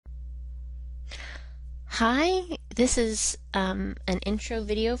Hi, this is an intro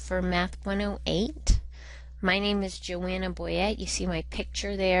video for Math 108. My name is Joanna Boyette. You see my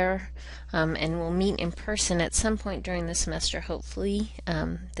picture there, and we'll meet in person at some point during the semester, hopefully.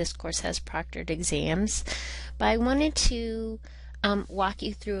 This course has proctored exams, but I wanted to walk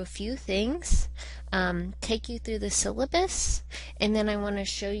you through a few things, take you through the syllabus, and then I want to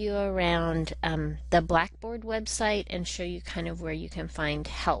show you around the Blackboard website and show you kind of where you can find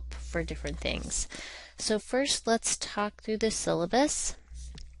help for different things. So first, let's talk through the syllabus.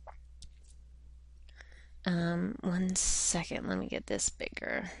 One second, let me get this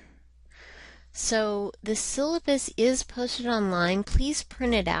bigger. So the syllabus is posted online. Please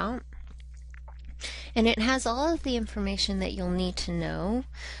print it out. And it has all of the information that you'll need to know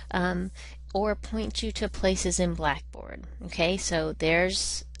or point you to places in Blackboard. Okay, so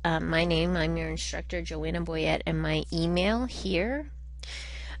there's my name. I'm your instructor, Joanna Boyette, and my email here.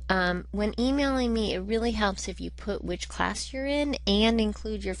 When emailing me, it really helps if you put which class you're in and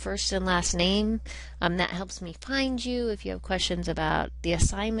include your first and last name. That helps me find you. If you have questions about the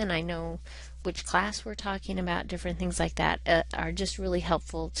assignment, I know which class we're talking about, different things like that are just really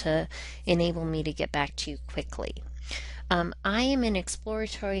helpful to enable me to get back to you quickly. I am in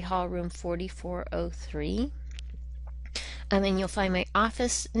Exploratory Hall Room 4403. And you'll find my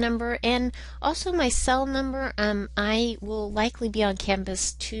office number and also my cell number. I will likely be on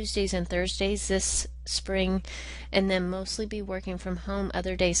campus Tuesdays and Thursdays this spring, and then mostly be working from home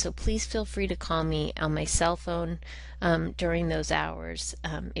other days. So please feel free to call me on my cell phone during those hours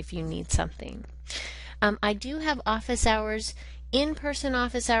if you need something. I do have office hours. In-person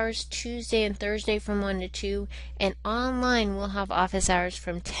office hours Tuesday and Thursday from 1 to 2, and online we'll have office hours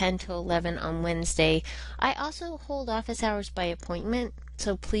from 10 to 11 on Wednesday. I also hold office hours by appointment,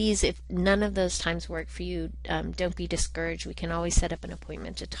 so please, if none of those times work for you, don't be discouraged. We can always set up an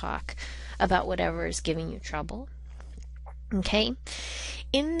appointment to talk about whatever is giving you trouble. Okay,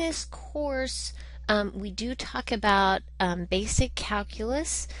 in this course, we do talk about basic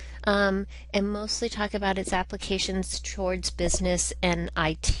calculus, and mostly talk about its applications towards business and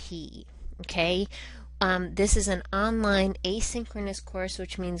IT. Okay, this is an online asynchronous course,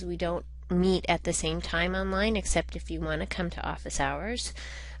 which means we don't meet at the same time online, except if you want to come to office hours.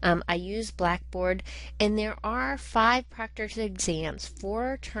 I use Blackboard, and there are 5 proctored exams,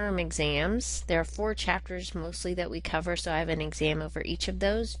 4 term exams. There are 4 chapters mostly that we cover, so I have an exam over each of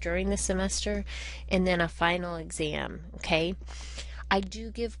those during the semester, and then a final exam. Okay, I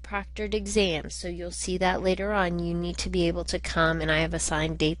do give proctored exams, so you'll see that later on. You need to be able to come, and I have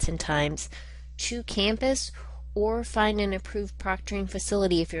assigned dates and times to campus or find an approved proctoring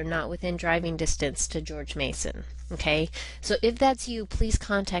facility if you're not within driving distance to George Mason. Okay, so if that's you, please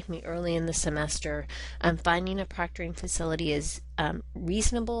contact me early in the semester. Finding a proctoring facility is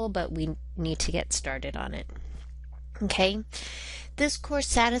reasonable, but we need to get started on it. Okay, this course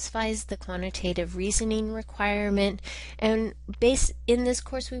satisfies the quantitative reasoning requirement, and in this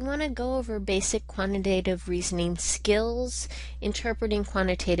course we want to go over basic quantitative reasoning skills, interpreting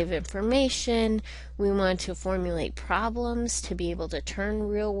quantitative information. We want to formulate problems to be able to turn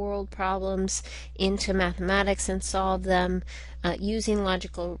real-world problems into mathematics and solve them, using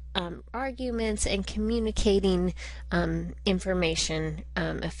logical arguments and communicating information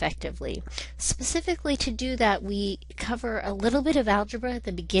effectively. Specifically to do that, we cover a little bit of algebra at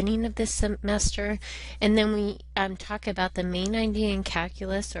the beginning of this semester, and then we talk about the main idea in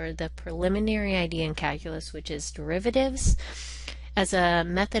calculus, or the preliminary idea in calculus, which is derivatives as a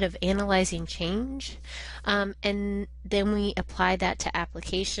method of analyzing change, and then we apply that to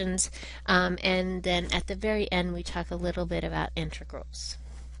applications, and then at the very end we talk a little bit about integrals.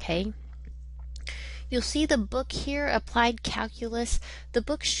 Okay, you'll see the book here, Applied Calculus. The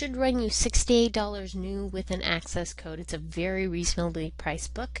book should run you $68 new with an access code. It's a very reasonably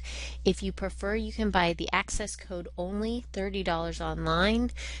priced book. If you prefer, you can buy the access code only, $30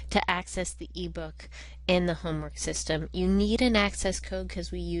 online, to access the ebook and the homework system. You need an access code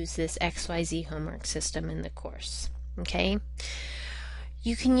because we use this XYZ homework system in the course. Okay,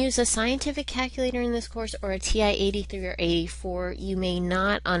 you can use a scientific calculator in this course or a TI 83 or 84. You may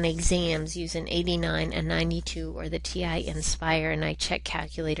not on exams use an 89, a 92, or the TI Inspire, and I check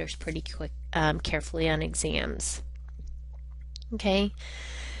calculators pretty carefully on exams. Okay,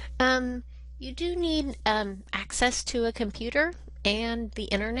 you do need access to a computer and the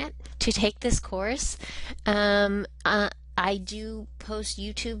internet to take this course. I do post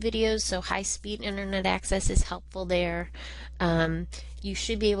YouTube videos, so high-speed internet access is helpful there. You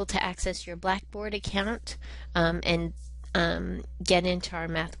should be able to access your Blackboard account, and get into our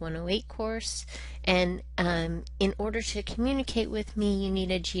Math 108 course. And in order to communicate with me, you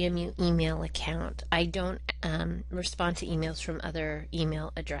need a GMU email account. I don't respond to emails from other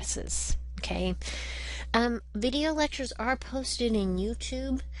email addresses. Okay. Video lectures are posted in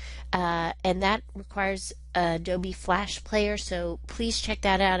YouTube, and that requires Adobe Flash Player, so please check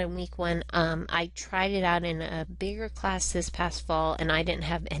that out in week 1. I tried it out in a bigger class this past fall, and I didn't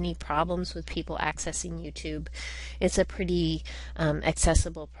have any problems with people accessing YouTube. It's a pretty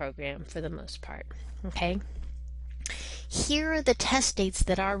accessible program for the most part. Okay. Here are the test dates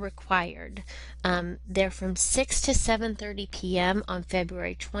that are required. They're from 6 to 7:30 p.m. on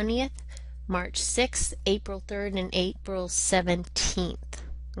February 20th. March 6th, April 3rd, and April 17th.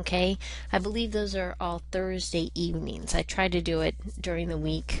 Okay, I believe those are all Thursday evenings. I try to do it during the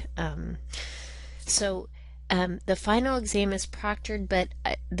week. The final exam is proctored, but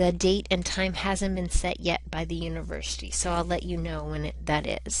the date and time hasn't been set yet by the university, so I'll let you know when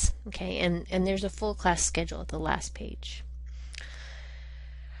that is. Okay, and there's a full class schedule at the last page.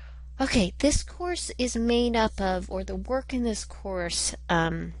 Okay, this course is made up of, or the work in this course,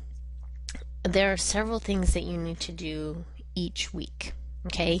 there are several things that you need to do each week.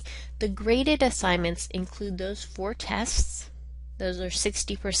 Okay, the graded assignments include those 4 tests. Those are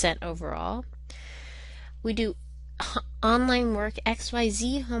 60% overall. We do online work,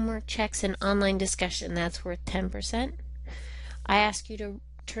 XYZ, homework checks, and online discussion. That's worth 10%. I ask you to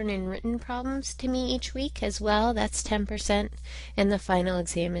turn in written problems to me each week as well. That's 10%. And the final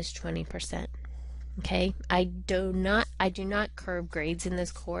exam is 20%. Okay, I do not curve grades in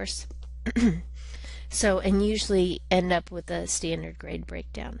this course. And usually end up with a standard grade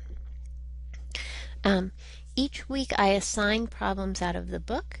breakdown. Each week I assign problems out of the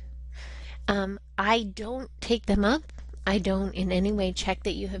book. I don't take them up. I don't in any way check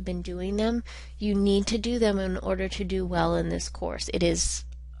that you have been doing them. You need to do them in order to do well in this course. It is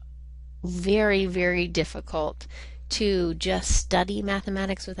very, very difficult to just study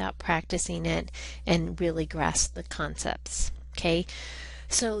mathematics without practicing it and really grasp the concepts. Okay.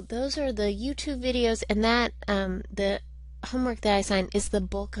 So those are the YouTube videos, and that the homework that I assign is the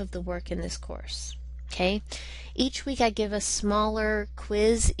bulk of the work in this course. Okay, each week I give a smaller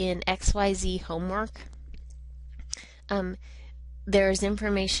quiz in XYZ homework. There's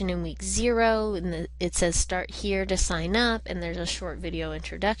information in week 0, and it says start here to sign up, and there's a short video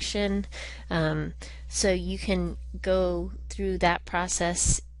introduction. So you can go through that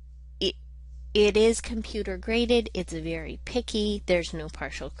process. It is computer graded. It's very picky. There's no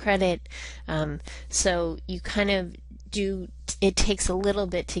partial credit. So you kind of it takes a little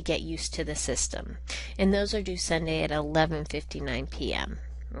bit to get used to the system. And those are due Sunday at 11:59 p.m.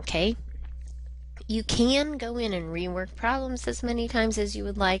 Okay? You can go in and rework problems as many times as you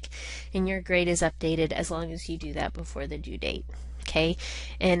would like, and your grade is updated as long as you do that before the due date. Okay,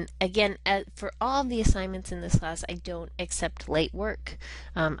 and again, for all of the assignments in this class, I don't accept late work.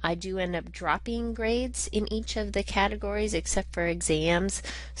 I do end up dropping grades in each of the categories except for exams.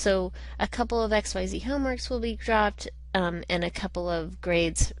 So a couple of XYZ homeworks will be dropped, and a couple of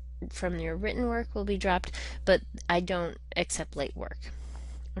grades from your written work will be dropped, but I don't accept late work.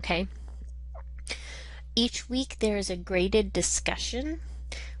 Okay. Each week there is a graded discussion.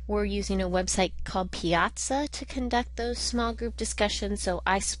 We're using a website called Piazza to conduct those small group discussions. So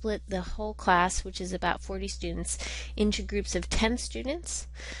I split the whole class, which is about 40 students, into groups of 10 students.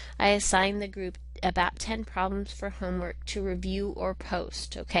 I assign the group about 10 problems for homework to review or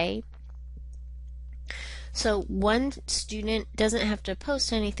post, okay? So one student doesn't have to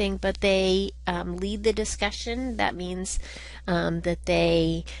post anything, but they lead the discussion. That means that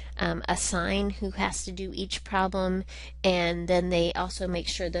they assign who has to do each problem, and then they also make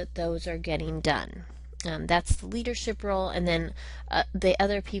sure that those are getting done. That's the leadership role, and then the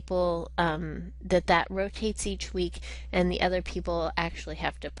other people, that rotates each week, and the other people actually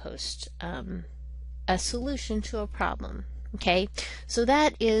have to post a solution to a problem. Okay, so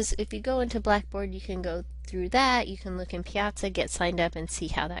that is, if you go into Blackboard, you can go through that. You can look in Piazza, get signed up, and see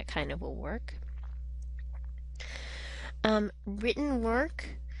how that kind of will work. Written work.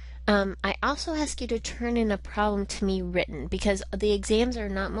 I also ask you to turn in a problem to me written, because the exams are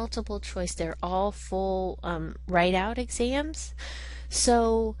not multiple choice. They're all full write-out exams.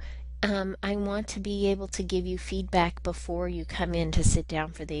 So I want to be able to give you feedback before you come in to sit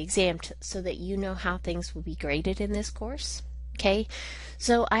down for the exam, so that you know how things will be graded in this course. Okay,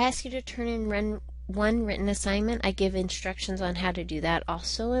 so I ask you to turn in one written assignment. I give instructions on how to do that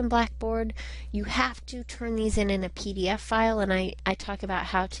also in Blackboard. You have to turn these in a PDF file, and I talk about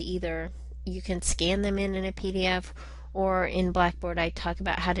how to either, you can scan them in a PDF, or in Blackboard I talk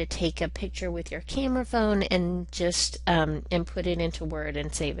about how to take a picture with your camera phone and just and put it into Word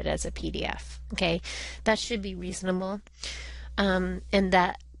and save it as a PDF. Okay, that should be reasonable, and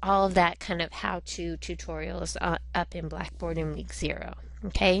that all of that kind of how-to tutorials up in Blackboard in week 0.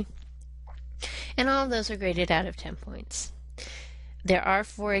 Okay, and all of those are graded out of 10 points. There are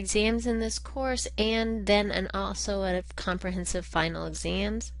 4 exams in this course, and then also a comprehensive final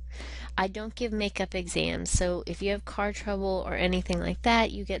exams. I don't give makeup exams, so if you have car trouble or anything like that,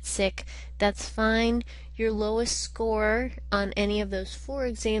 you get sick, that's fine. Your lowest score on any of those 4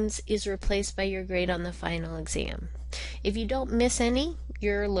 exams is replaced by your grade on the final exam. If you don't miss any,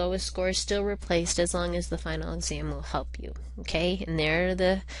 your lowest score is still replaced as long as the final exam will help you. Okay, and there are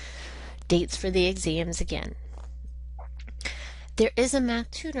the dates for the exams again. There is a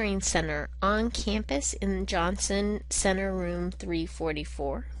math tutoring center on campus in Johnson Center Room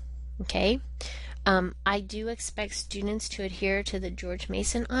 344. Okay, I do expect students to adhere to the George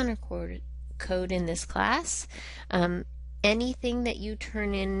Mason Honor Code in this class. Anything that you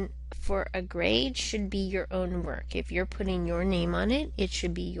turn in for a grade should be your own work. If you're putting your name on it, it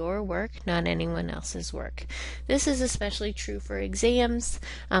should be your work, not anyone else's work. This is especially true for exams.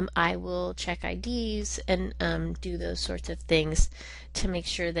 I will check IDs and do those sorts of things to make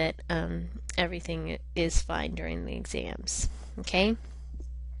sure that everything is fine during the exams. Okay?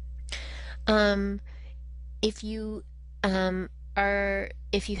 If you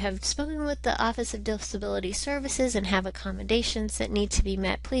have spoken with the Office of Disability Services and have accommodations that need to be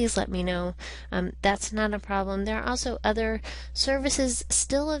met, please let me know. That's not a problem. There are also other services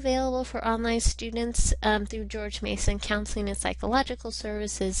still available for online students through George Mason, counseling and psychological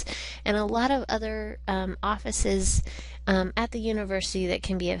services, and a lot of other offices at the university that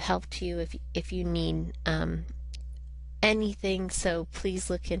can be of help to you if you need anything. So please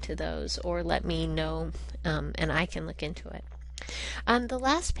look into those or let me know and I can look into it. The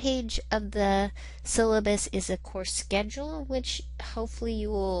last page of the syllabus is a course schedule, which hopefully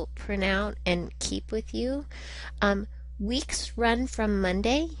you will print out and keep with you. Weeks run from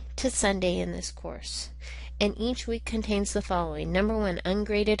Monday to Sunday in this course, and each week contains the following. Number 1,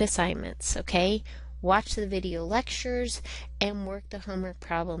 ungraded assignments. Okay, watch the video lectures and work the homework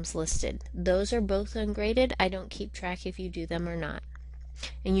problems listed. Those are both ungraded. I don't keep track if you do them or not,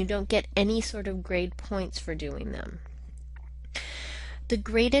 and you don't get any sort of grade points for doing them. The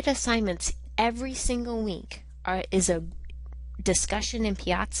graded assignments every single week is a discussion in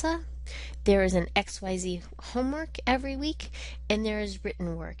Piazza, there is an XYZ homework every week, and there is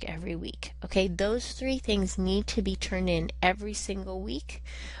written work every week. Okay, those 3 things need to be turned in every single week,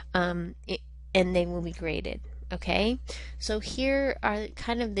 and they will be graded. Okay, so here are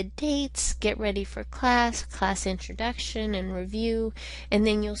kind of the dates. Get ready for class introduction and review, and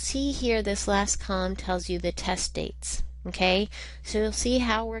then you'll see here this last column tells you the test dates. Okay, so you'll see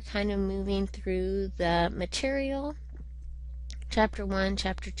how we're kind of moving through the material. Chapter 1,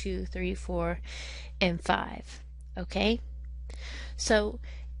 Chapter 2, 3, 4, and 5. Okay, so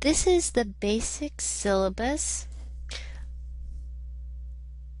this is the basic syllabus.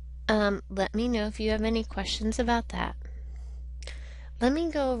 Let me know if you have any questions about that. Let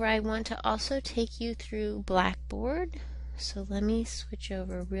me go over. I want to also take you through Blackboard. So let me switch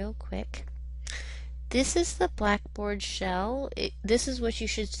over real quick. This is the Blackboard shell. This is what you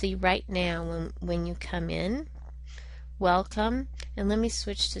should see right now when you come in. Welcome. And let me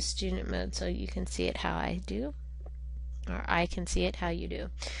switch to student mode so you can see it how I do. Or I can see it how you do.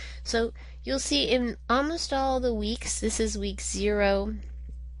 So you'll see in almost all the weeks, this is week 0.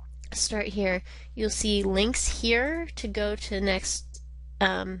 Start here. You'll see links here to go to the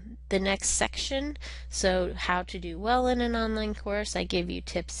next section. So how to do well in an online course. I give you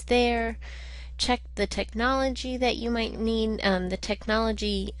tips there. Check the technology that you might need. The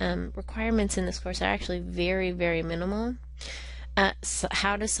technology requirements in this course are actually very, very minimal. So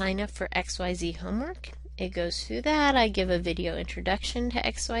how to sign up for XYZ homework. It goes through that. I give a video introduction to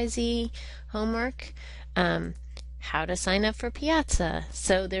XYZ homework. How to sign up for Piazza.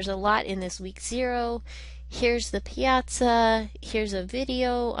 So there's a lot in this week 0. Here's the Piazza. Here's a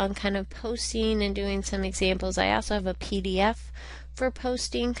video on kind of posting and doing some examples. I also have a PDF for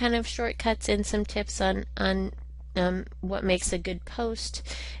posting, kind of shortcuts and some tips on what makes a good post.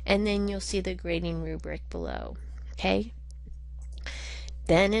 And then you'll see the grading rubric below. Okay.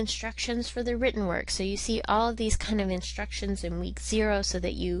 Then instructions for the written work. So you see all of these kind of instructions in week 0 so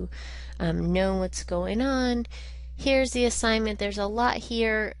that you know what's going on. Here's the assignment. There's a lot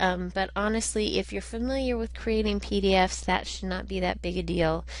here, but honestly, if you're familiar with creating PDFs, that should not be that big a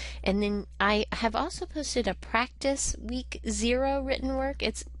deal. And then I have also posted a practice week 0 written work.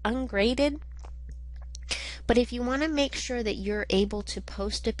 It's ungraded, But if you want to make sure that you're able to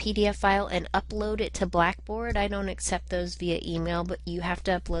post a PDF file and upload it to Blackboard, I don't accept those via email, but you have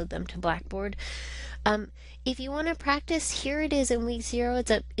to upload them to Blackboard. If you want to practice, here it is in week 0.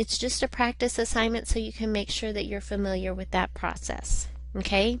 It's just a practice assignment so you can make sure that you're familiar with that process.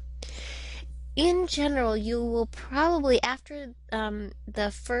 Okay? In general, you will probably, after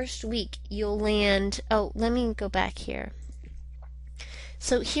the first week, you'll land, oh, let me go back here.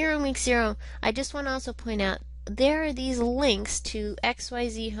 So here in week 0, I just want to also point out, there are these links to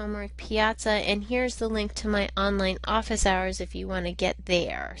XYZ Homework Piazza, and here's the link to my online office hours if you want to get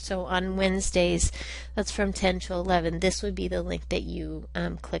there. So on Wednesdays, that's from 10 to 11. This would be the link that you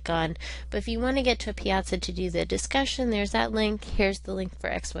click on. But if you want to get to a Piazza to do the discussion, there's that link. Here's the link for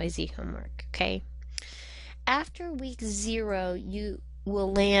XYZ Homework, okay? After week 0, you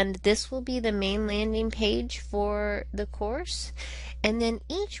will land, this will be the main landing page for the course, and then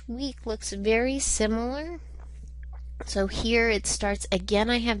each week looks very similar. So here it starts again.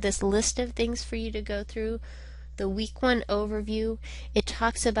 I have this list of things for you to go through. The week 1 overview, it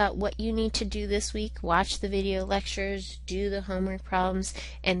talks about what you need to do this week. Watch the video lectures, do the homework problems,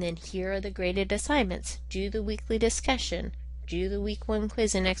 and then here are the graded assignments. Do the weekly discussion, do the week 1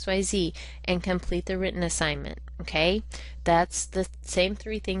 quiz in XYZ, and complete the written assignment. Okay, that's the same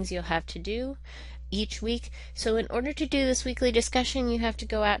 3 things you'll have to do each week. So in order to do this weekly discussion, you have to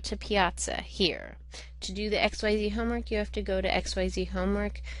go out to Piazza here. To do the XYZ homework, you have to go to XYZ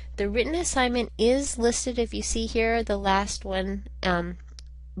homework. The written assignment is listed, if you see here, the last one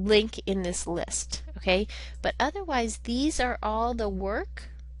link in this list. Okay, but otherwise these are all the work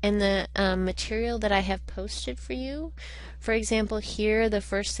and the material that I have posted for you. For example, here the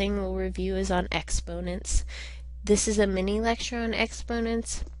first thing we'll review is on exponents. This is a mini lecture on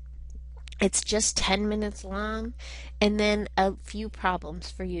exponents. It's just 10 minutes long, and then a few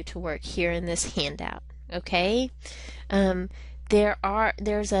problems for you to work here in this handout. Okay,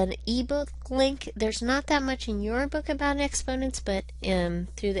 there's an ebook link. There's not that much in your book about exponents, but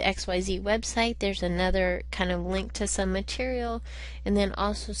through the XYZ website, there's another kind of link to some material, and then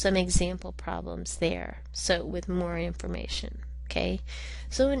also some example problems there. So with more information. Okay,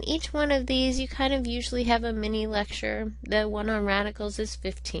 so in each one of these, you kind of usually have a mini lecture. The one on radicals is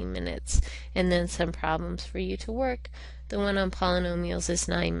 15 minutes, and then some problems for you to work. The one on polynomials is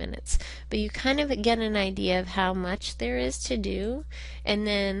 9 minutes. But you kind of get an idea of how much there is to do. And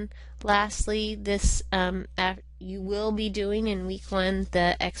then lastly, this you will be doing in week 1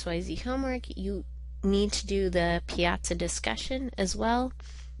 the XYZ homework. You need to do the Piazza discussion as well.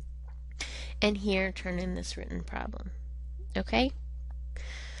 And here, turn in this written problem. Okay?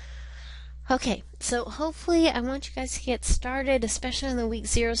 Okay, so hopefully I want you guys to get started, especially on the week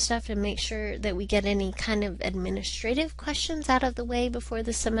 0 stuff, and make sure that we get any kind of administrative questions out of the way before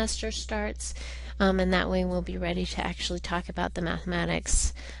the semester starts. And that way we'll be ready to actually talk about the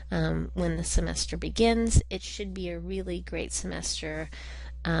mathematics when the semester begins. It should be a really great semester,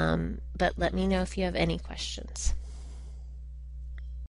 but let me know if you have any questions.